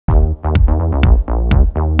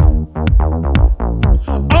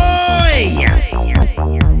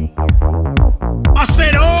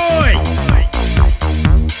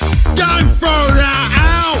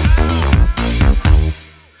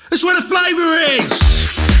is.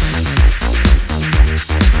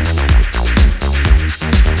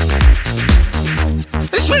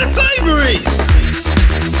 That's where the flavour is.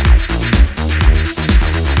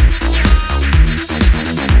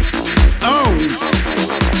 Oh.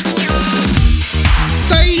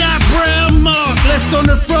 See that brown mark left on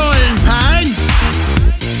the frying pan?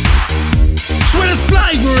 That's where the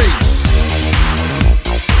flavour is.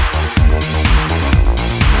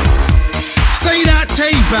 See that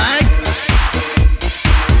tea bag?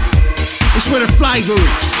 It's where the flavour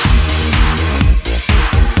is.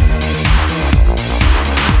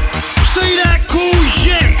 See that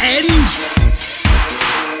courgette end?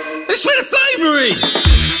 It's where the flavour is.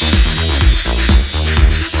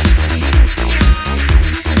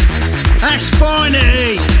 That's fine to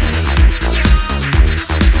eat.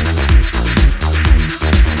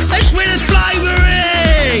 That's where the flavour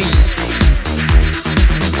is.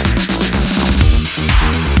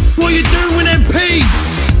 What you doing with them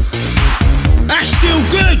peas? That's still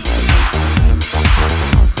good.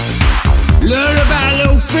 Learn about a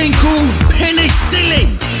little thing called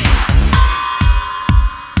penicillin.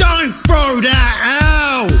 Don't throw that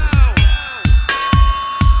out.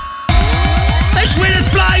 That's where the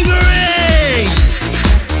flavour is.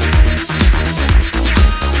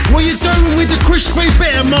 What you doing with the crispy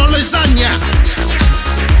bit of my lasagna?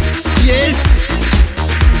 Yeah?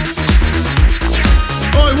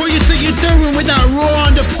 Oi, what you think you're doing with that raw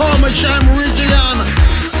under Parmesan Reggiano?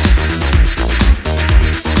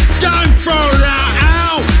 Don't throw that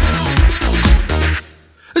out!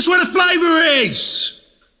 That's where the flavour is!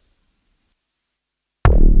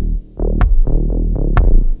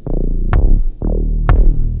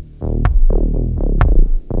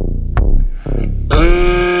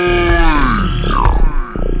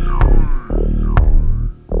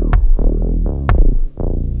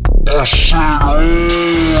 I said,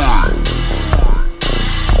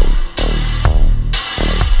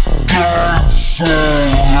 don't throw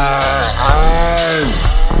that out.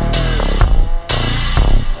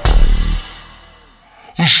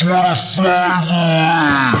 That's where the flavour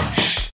is.